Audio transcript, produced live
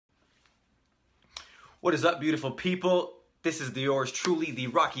What is up, beautiful people? This is yours truly, the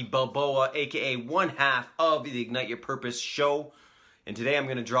Rocky Balboa, aka one half of the Ignite Your Purpose show. And today I'm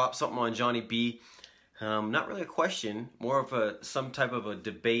going to drop something on Johnny B. Not really a question, more of some type of a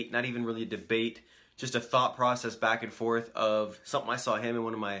debate, not even really a debate, just a thought process back and forth of something I saw him and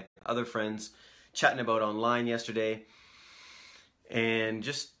one of my other friends chatting about online yesterday. And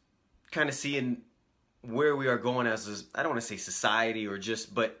just kind of seeing where we are going as, I don't want to say society or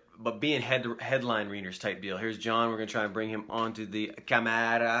just, but being headline readers type deal. Here's John. We're going to try and bring him onto the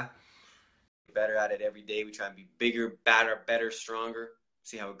camera. Better at it every day. We try and be bigger, better, stronger.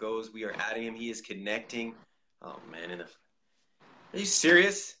 See how it goes. We are adding him. He is connecting. Oh, man. Are you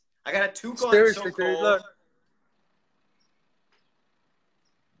serious? I got a toque on. It's so cold. Dude, look.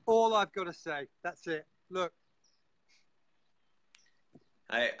 All I've got to say. That's it. Look.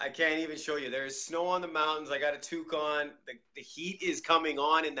 I can't even show you. There's snow on the mountains. I got a toque on. The heat is coming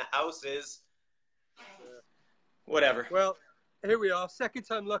on in the houses. Whatever. Well, here we are. Second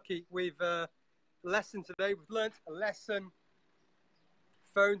time lucky. We've lesson today. We've learnt a lesson.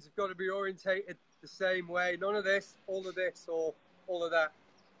 Phones have got to be orientated the same way. None of this, or all of that.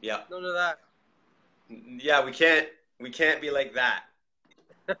 Yeah. None of that. Yeah, we can't be like that.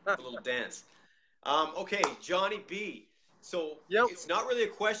 A little dance. Okay, Johnny B. So It's not really a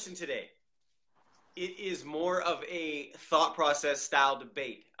question today. It is more of a thought process style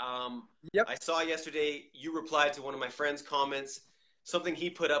debate. I saw yesterday you replied to one of my friend's comments, something he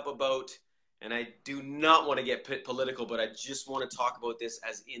put up about, and I do not want to get political, but I just want to talk about this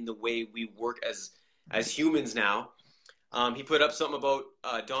as in the way we work as humans now. He put up something about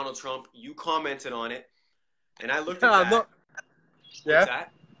Donald Trump. You commented on it, and I looked at that. What's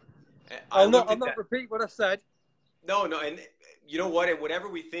that? I'll not repeat what I said. No, and you know what? And whatever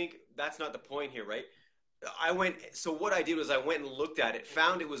we think, that's not the point here, right? So what I did was I went and looked at it,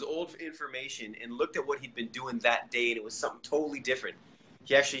 found it was old information, and looked at what he'd been doing that day, and it was something totally different.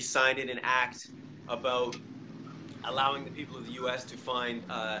 He actually signed in an act about allowing the people of the U.S. to find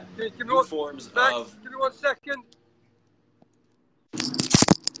new forms of... Give me 1 second.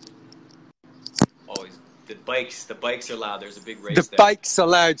 Oh, the bikes are loud. There's a big race there. The bikes are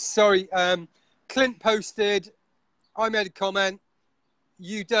loud. Sorry. Clint posted... I made a comment.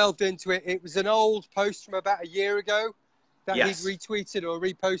 You delved into it. It was an old post from about a year ago that he'd retweeted or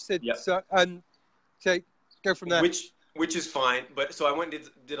reposted. Yep. So, go from there. Which is fine. But so I went and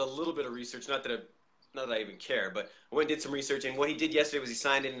did a little bit of research. Not that I even care, but I went and did some research. And what he did yesterday was he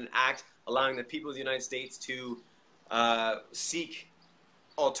signed in an act allowing the people of the United States to seek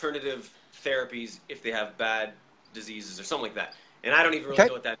alternative therapies if they have bad diseases or something like that. And I don't even really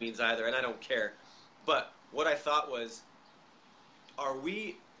know what that means either, and I don't care. But what I thought was, are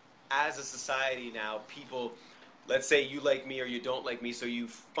we as a society now, people, let's say you like me or you don't like me, so you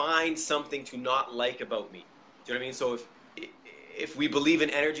find something to not like about me. Do you know what I mean? So if we believe in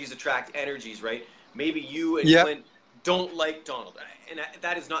energies attract energies, right? Maybe you and Clint don't like Donald. And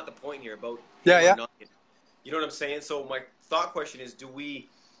that is not the point here about not, you know what I'm saying? So my thought question is,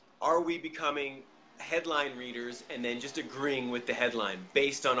 are we becoming headline readers and then just agreeing with the headline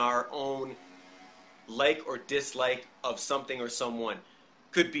based on our own like or dislike of something or someone?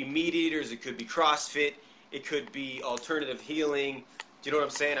 Could be meat eaters, it could be CrossFit, it could be alternative healing. Do you know what I'm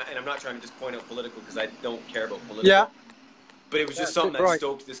saying? And I'm not trying to just point out political because I don't care about political. Yeah. But it was just something that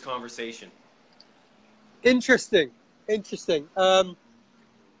stoked this conversation. Interesting. I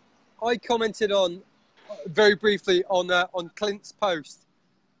commented on very briefly on Clint's post.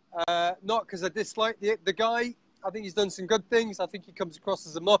 Not because I dislike the guy. I think he's done some good things. I think he comes across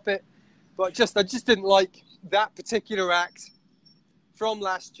as a muppet. But I just didn't like that particular act from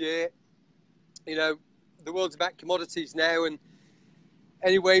last year. You know, the world's about commodities now, and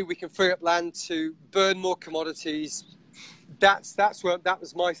any way we can free up land to burn more commodities, that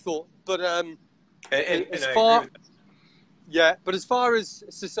was my thought. But as far as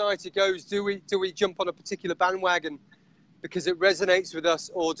society goes, do we jump on a particular bandwagon because it resonates with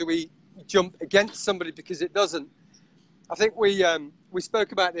us, or do we jump against somebody because it doesn't? I think we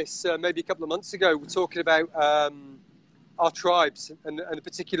spoke about this maybe a couple of months ago. We're talking about our tribes and a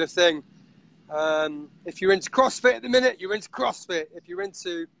particular thing. If you're into CrossFit at the minute, you're into CrossFit. If you're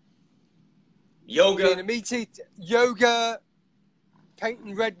into yoga, being a meat eater, yoga,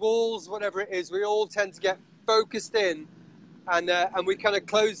 painting red walls, whatever it is, we all tend to get focused in, and we kind of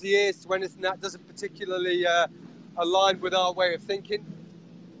close the ears to anything that doesn't particularly align with our way of thinking.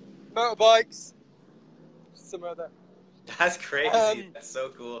 Motorbikes, somewhere there. That's crazy. That's so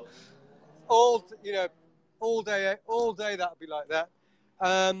cool. All day that'll be like that.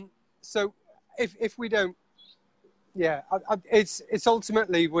 So if we don't, it's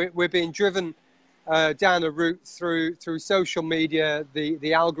ultimately we're being driven down a route through social media, the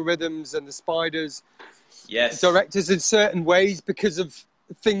algorithms and the spiders direct us in certain ways because of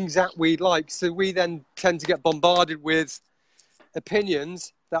things that we like. So we then tend to get bombarded with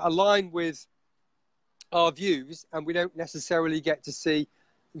opinions that align with our views, and we don't necessarily get to see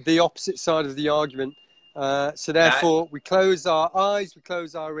the opposite side of the argument. So therefore, we close our eyes, we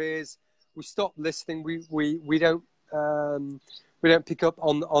close our ears, we stop listening. We don't pick up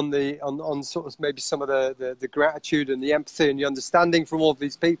on sort of maybe some of the gratitude and the empathy and the understanding from all of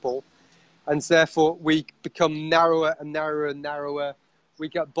these people, and therefore we become narrower and narrower and narrower. We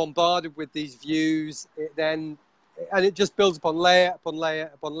get bombarded with these views. And it just builds upon layer upon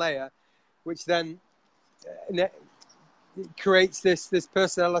layer upon layer, which then it creates this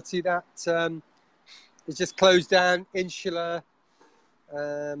personality that is just closed down, insular,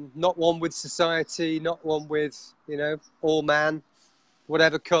 not one with society, not one with, all man,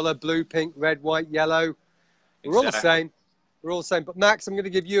 whatever colour, blue, pink, red, white, yellow. We're all the same. We're all the same. But Max, I'm going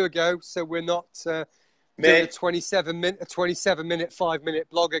to give you a go, so we're not doing a 27-minute 5-minute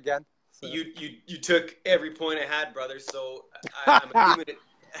blog again. So. You took every point I had, brother. So I'm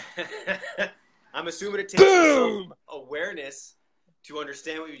assuming it takes self-awareness to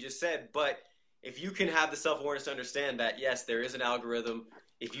understand what you just said. But if you can have the self-awareness to understand that, yes, there is an algorithm.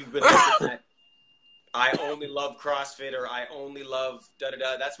 If you've been looking at, I only love CrossFit or I only love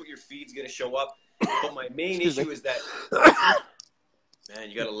da-da-da, that's what your feed's going to show up. But my main issue is that, man,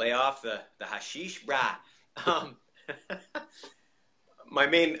 you got to lay off the hashish, brah. My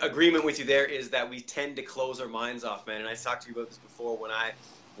main agreement with you there is that we tend to close our minds off, man. And I talked to you about this before when I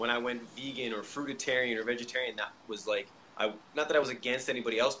went vegan or fruitarian or vegetarian. That was like, not that I was against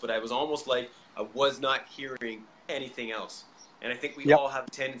anybody else, but I was almost like I was not hearing anything else. And I think we all have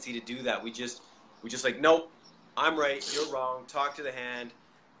a tendency to do that. We just like, nope, I'm right, you're wrong. Talk to the hand.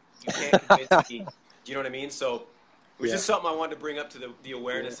 You can't convince me. Do you know what I mean? So it was just something I wanted to bring up to the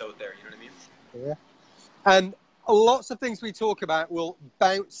awareness out there. You know what I mean? Yeah. And lots of things we talk about will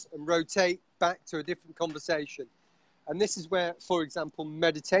bounce and rotate back to a different conversation. And this is where, for example,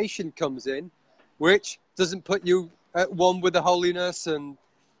 meditation comes in, which doesn't put you at one with the holiness and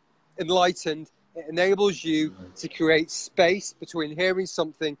enlightened. It enables you to create space between hearing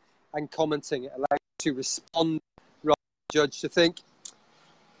something and commenting. It allows you to respond rather than judge, to think,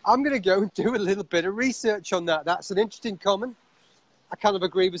 I'm going to go and do a little bit of research on that. That's an interesting comment. I kind of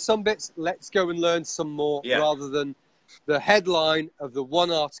agree with some bits. Let's go and learn some more rather than the headline of the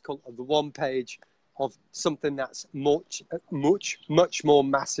one article of the one page of something that's much more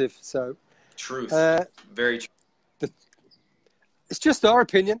massive. So, truth, very true. It's just our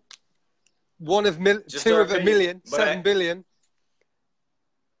opinion. One of two of a million, 7 billion.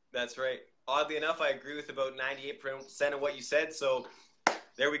 That's right. Oddly enough, I agree with about 98% of what you said. So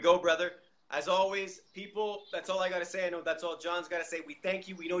there we go, brother. As always, people, that's all I got to say. I know that's all John's got to say. We thank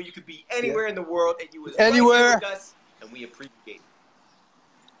you. We know you could be anywhere in the world, and you was anywhere right here with us, and we appreciate it.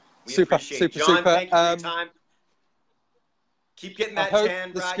 Super. John, thank you for your time. Keep getting that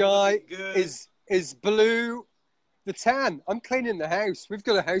tan, the sky is blue. The tan. I'm cleaning the house. We've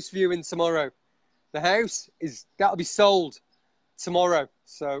got a house viewing tomorrow. The house that'll be sold tomorrow.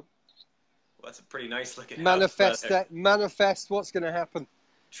 So well, that's a pretty nice looking manifest house. Manifest what's going to happen.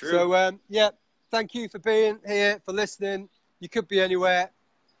 True. So thank you for being here, for listening. You could be anywhere,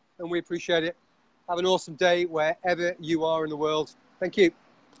 and we appreciate it. Have an awesome day wherever you are in the world. Thank you.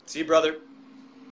 See you, brother.